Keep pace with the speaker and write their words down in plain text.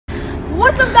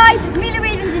What's up guys, it's me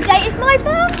Louise and today is my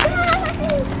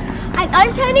birthday! And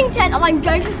I'm turning 10 and I'm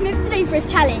going to Smyths today for a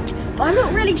challenge, but I'm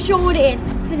not really sure what it is,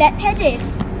 so let's head in.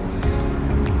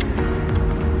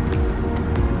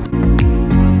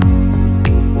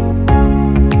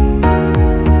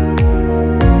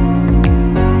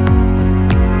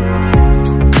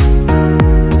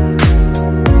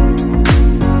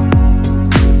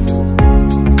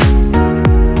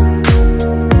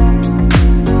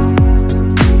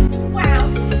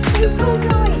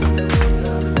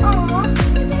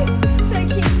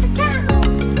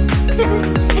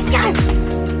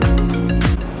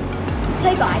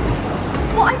 So guys,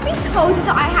 what I've been told is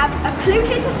that I have a clue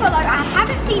here to follow. I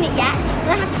haven't seen it yet, and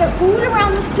I have to go all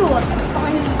around the store and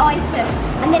find the item.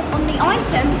 And then on the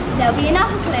item, there'll be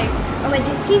another clue. And we'll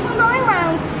just keep on going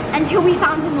around until we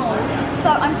found them all. So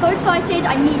I'm so excited,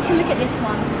 I need to look at this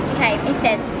one. Okay, it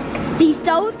says, these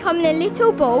dolls come in a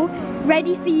little ball,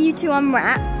 ready for you to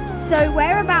unwrap. So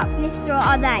whereabouts in this store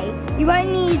are they? You won't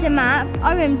need a map,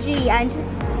 OMG and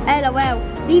LOL.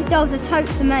 These dolls are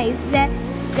totes amazing.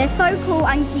 They're so cool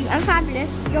and cute and fabulous,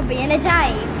 you'll be in a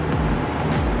day.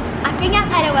 I think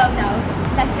that's LOL dolls.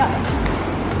 Let's go.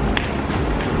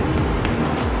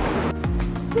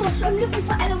 Gosh, I'm looking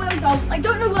for LOL dolls. I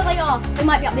don't know where they are. They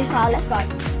might be up this aisle. Let's go. I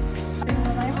don't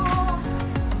know where they are.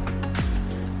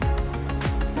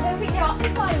 I don't think they're up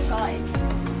this aisle, guys.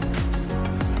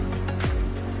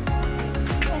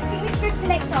 I think we should go to the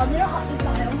next aisle. They're not up this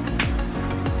aisle.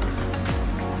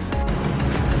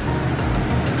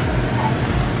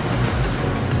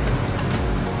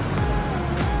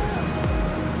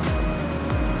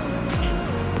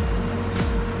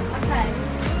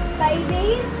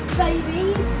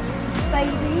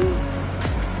 Babies,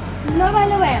 no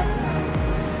LOL.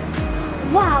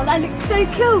 Wow, that looks so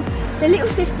cool. The little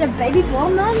sister baby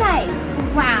born mermaid.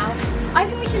 Wow. I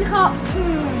think we should look up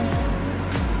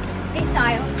this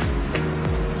aisle.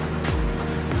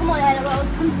 Come on LOL,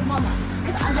 come to mama.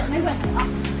 Because I don't know where they are.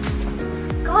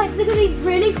 Guys, look at these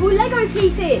really cool Lego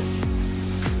pieces.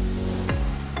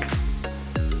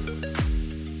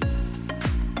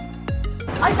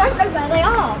 I don't know where they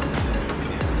are.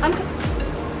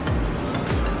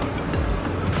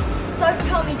 Don't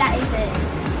tell me that is it.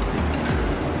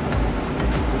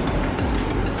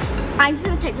 I'm just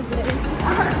gonna take the blue.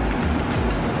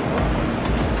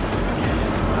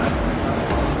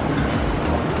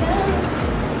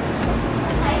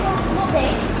 Okay, not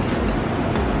big.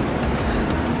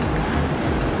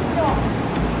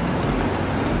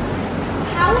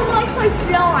 How am I so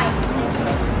blind?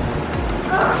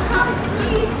 How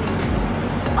please?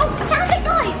 Oh, I found it,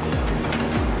 guys!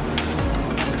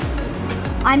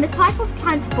 I'm a type of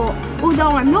transport.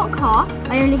 Although I'm not a car,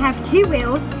 I only have 2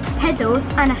 wheels, pedals,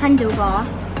 and a handlebar.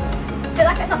 Feel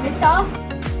like it's up this aisle.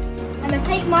 I'm gonna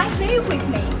take my clue with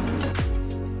me.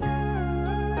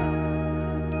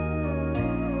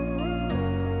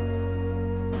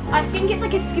 I think it's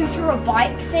like a scooter or a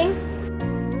bike thing.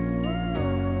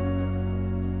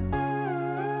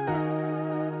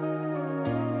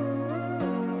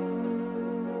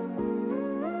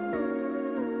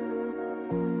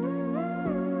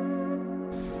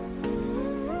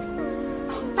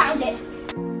 Found it.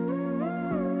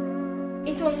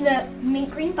 It's on the mint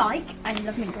green bike. I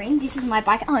love mint green. This is my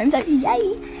bike at home, so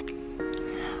yay.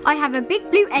 I have a big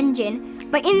blue engine,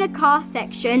 but in the car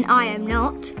section I am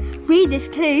not. Read this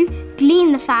clue,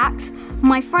 glean the facts.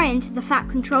 My friend, the fat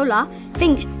controller,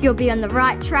 thinks you'll be on the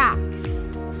right tracks.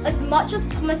 As much as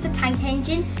Thomas the Tank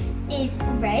Engine is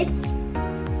red,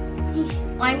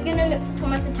 I'm gonna look for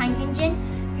Thomas the Tank Engine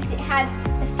because it has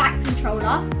the fat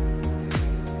controller.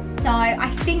 So I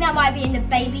think that might be in the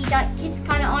baby kids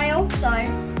kind of aisle. So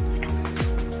let's go.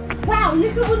 Wow,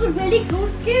 look at all the really cool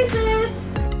scooters.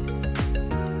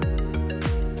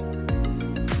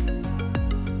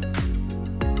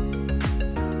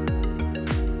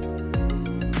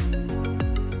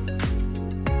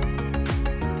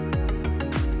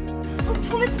 Oh,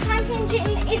 Thomas the Tank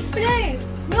Engine is blue,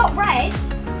 not red,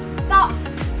 but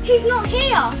he's not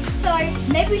here. So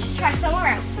maybe we should try somewhere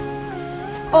else.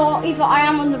 Or either I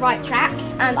am on the right tracks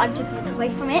and I've just walked away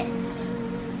from it.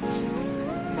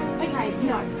 Okay,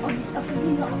 no,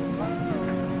 obviously not.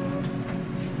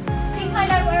 I think I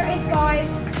know where it is, guys.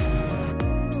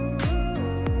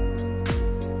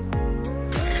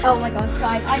 Oh my gosh,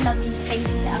 guys, I love these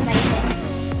faces, they're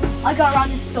amazing. I go around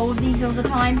the store with these all the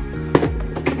time.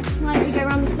 Why don't we go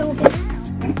around the store again now?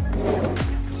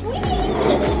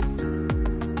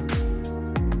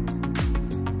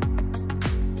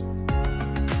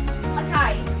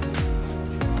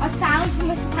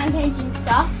 Tank Engine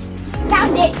stuff.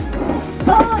 Found it!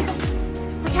 Oh,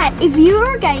 okay, if you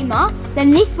were a game gamer,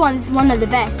 then this one's one of the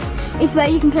best. It's where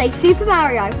you can play Super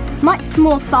Mario, much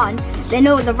more fun than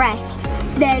all the rest.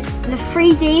 There's the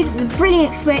 3D, the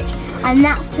Brilliant Switch, and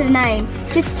that's to the name.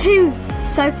 Just 2.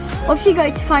 So off you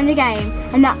go to find the game,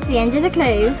 and that's the end of the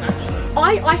clue.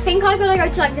 I think I gotta go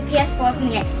to like the PS4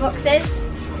 and the Xboxes,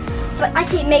 but I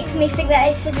think it makes me think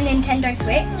that it says a Nintendo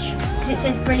Switch, because it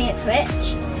says Brilliant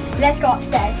Switch. Let's go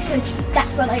upstairs, because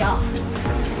that's where they are.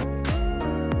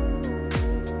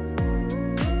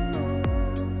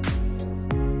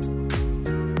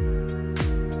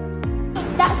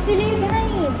 That's the new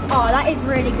game. Oh, that is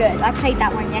really good. I played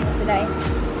that one yesterday.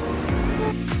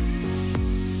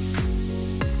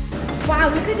 Wow,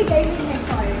 look at the gaming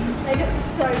headphones. They look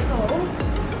so cool.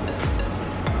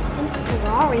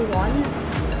 Ferrari ones.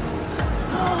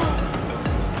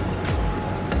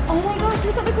 Oh my gosh,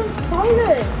 look at the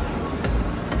controllers.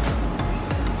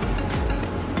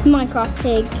 Minecraft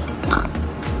pig.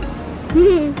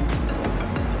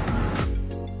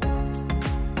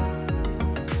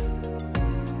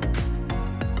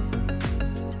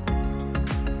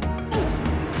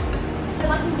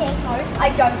 I can get close. I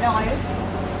don't know.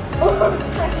 Oh,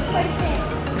 so shit.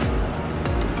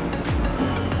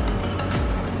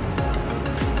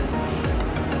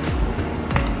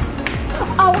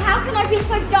 Oh, how can I be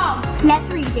so dumb? Let's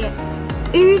read it.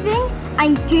 Oozing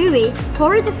and gooey,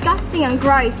 horror, disgusting and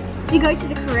gross. If you go to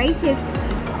the creative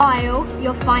aisle,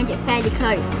 you'll find it fairly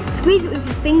close. Squeeze it with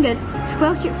your fingers,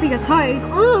 squelch it through your toes.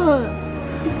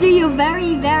 Ugh. Just do your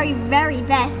very, very, very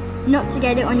best not to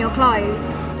get it on your clothes.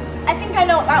 I think I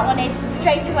know what that one is.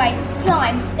 Straight away,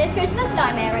 slime. Let's go to the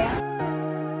slime area.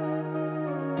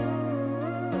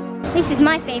 This is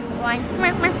my favourite one.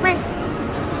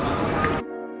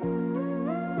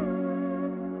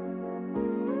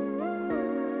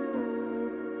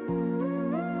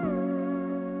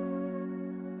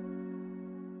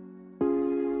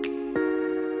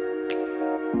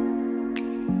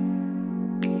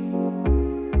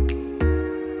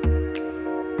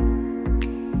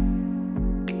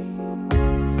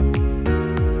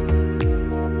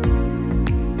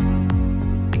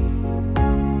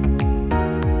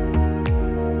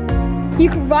 You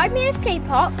can ride me in a skate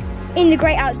park in the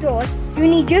great outdoors. You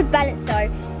need good balance though.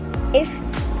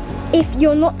 If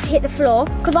you're not to hit the floor,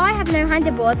 because I have no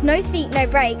handlebars, no seat, no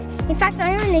brakes. In fact,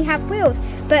 I only have wheels.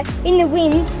 But the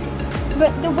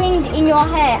wind in your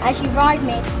hair as you ride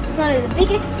me is one of the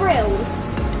biggest thrills.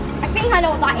 I think I know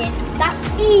what that is.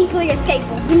 That's easily a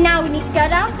skateboard. But now we need to go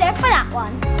downstairs for that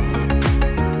one.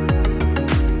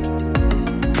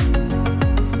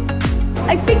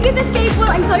 I think it's a skateboard.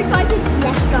 I'm so excited.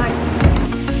 Let's go.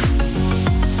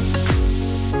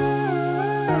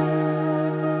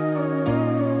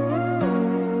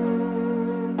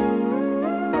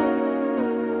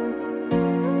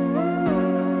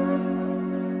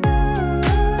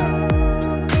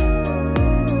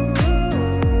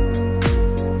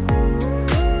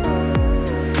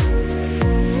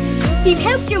 You've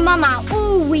helped your mum out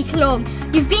all week long.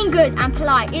 You've been good and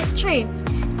polite, it's true.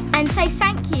 And say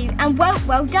thank you and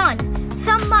well done.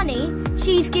 Some money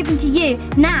she's given to you.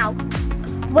 Now,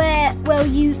 where will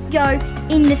you go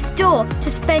in the store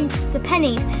to spend the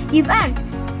pennies you've earned?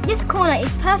 This corner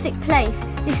is perfect place.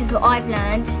 This is what I've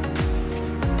learned.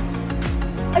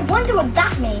 I wonder what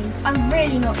that means. I'm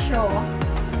really not sure.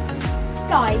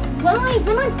 Guys, when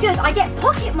I'm good, I get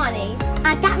pocket money.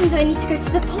 And that means I need to go to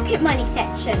the pocket money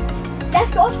section.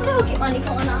 Let's go off to the pocket money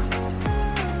corner.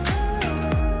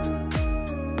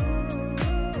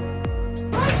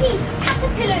 Monkeys,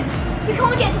 caterpillars. We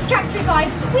can't get distracted,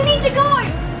 guys. We need to go.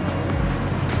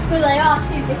 Well, they are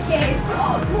super cute.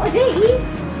 What are these?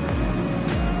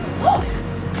 Oh,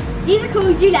 these are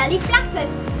called doolally flappers.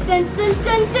 Dun dun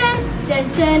dun dun dun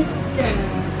dun dun.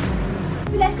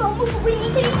 Let's go on with what we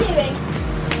need to be doing.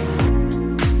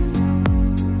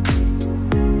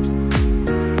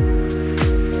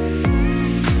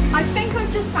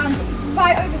 Found it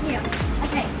right over here.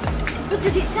 Okay, what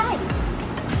does it say?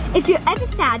 If you're ever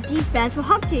sad, these birds will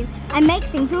hug you and make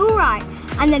things alright.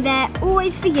 And then they're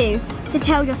always for you to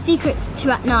tell your secrets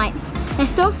to at night. They're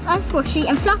soft and squashy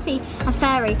and fluffy and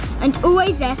furry and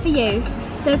always there for you.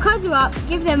 So cuddle up,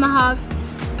 give them a hug.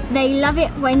 They love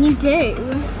it when you do.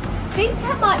 I think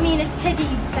that might mean a teddy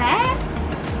bear.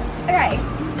 Okay.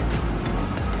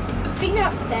 I think they're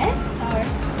upstairs, so.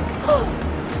 Oh,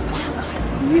 wow guys,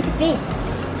 look at this.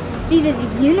 These are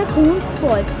the Unicorn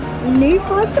Squad. New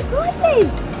 5 surprises.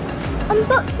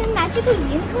 Unboxing magical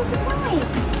unicorn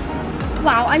surprise.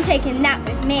 Wow, I'm taking that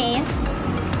with me.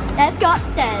 Let's go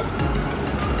upstairs.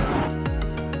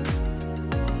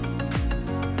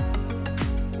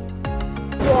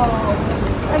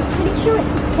 Whoa. I'm pretty sure it's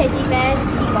a teddy bear,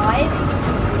 you guys,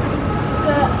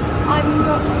 but I'm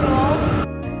not sure.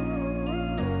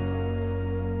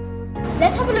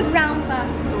 Let's have a look around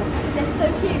first. They're so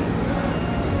cute.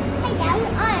 Hello,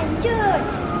 I'm George.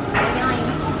 I'm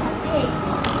Pig.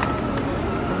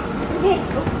 Okay.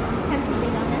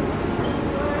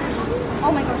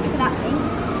 Oh my gosh, look at that thing.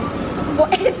 What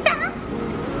is that?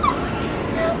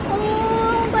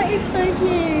 Oh, that is so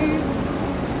cute.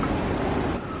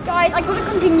 Guys, I gotta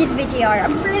continue the video. I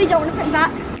really don't want to put him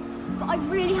back, but I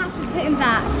really have to put him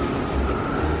back.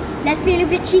 Let's be a little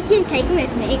bit cheeky and take him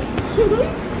with me.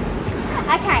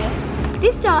 Okay,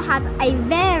 this doll has a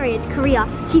varied career.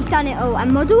 She's done it all: a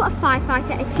model, a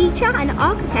firefighter, a teacher, an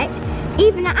architect,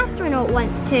 even an astronaut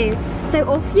once too. So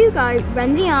off you go,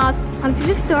 run the R's, come to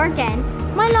the store again.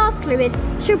 My last clue is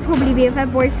she'll probably be with her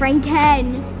boyfriend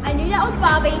Ken. I knew that was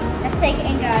Barbie. Let's take it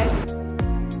and go.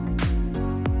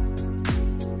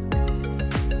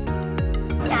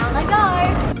 Down I go.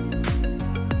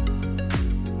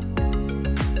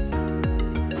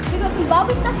 We've got some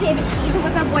Barbie stuff here, but she isn't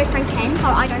with her boyfriend Ken, so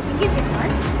I don't think it's this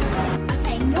one.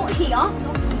 Okay, not here,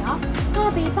 not here.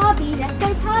 Barbie, Barbie, let's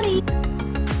go party.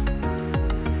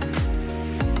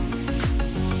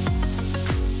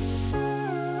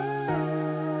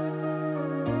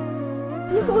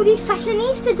 Look at all these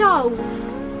fashionista dolls.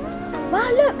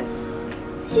 Wow, look.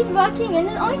 She's working in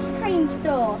an ice cream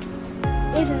store.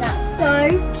 Isn't that so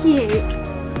cute?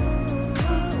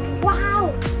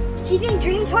 Wow, she's in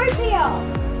Dreamtopia.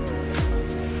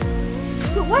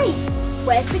 But wait,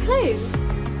 where's the clue?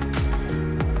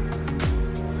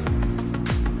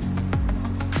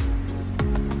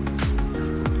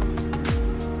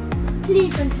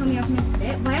 Please don't tell me I've missed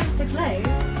it. Where's the clue?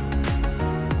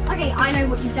 Okay, I know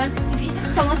what you've done.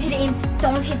 Someone's hit it in,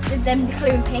 someone's hit them the clue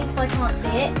in pink, so I can't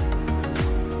see it.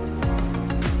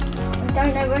 I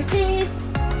don't know where it is.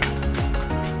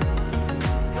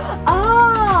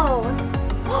 Oh!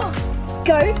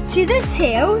 Go to the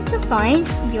till to find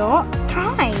your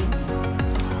prize.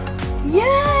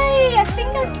 Yay! I think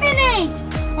I finished!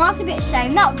 Well, that's a bit of a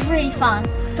shame. That was really fun.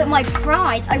 But my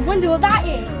prize, I wonder what that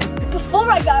is.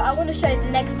 Before I go, I want to show you the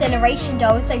next generation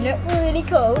dolls. They look really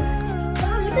cool.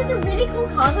 Look at the really cool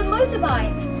cars and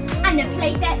motorbikes. And the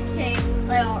playsets too.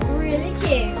 They are really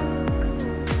cute.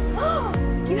 Oh,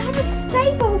 you have a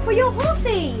stable for your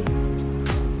horses.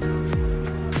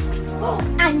 Oh,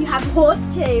 and you have a horse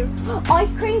too.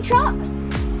 Ice cream truck.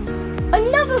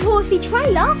 Another horsey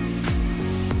trailer.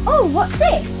 Oh, what's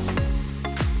this?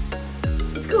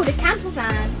 It's called a camper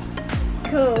van.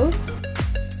 Cool.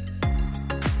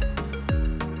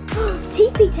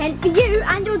 Teepee tent for you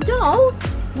and your doll.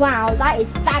 Wow, that is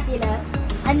fabulous.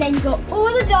 And then you've got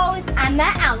all the dolls and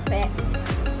their outfits.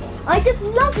 I just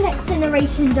love next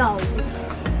generation dolls.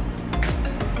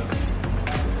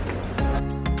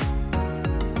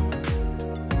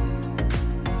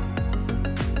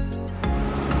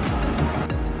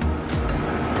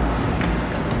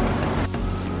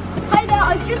 Hi there,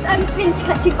 I've just finished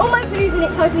collecting all my clues and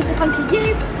it told me to come to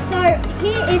you. So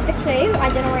here is the clue. I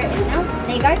don't know where it is now.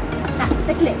 There you go. That's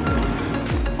the clue.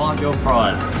 Find your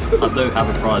prize. I do have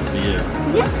a prize for you.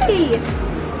 Yay!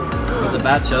 It's a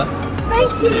voucher.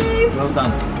 Thank you. Well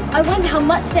done. I wonder how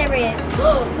much there is.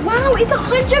 Wow, it's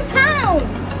 £100.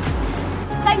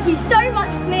 Thank you so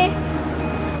much, Smith.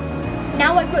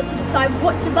 Now I've got to decide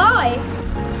what to buy.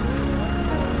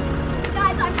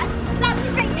 Guys, I've had such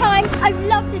a great time. I've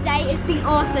loved the day. It's been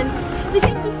awesome. So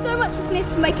thank you so much to Smith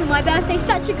for making my birthday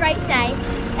such a great day.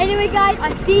 Anyway, guys,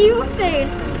 I'll see you all soon.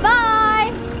 Bye.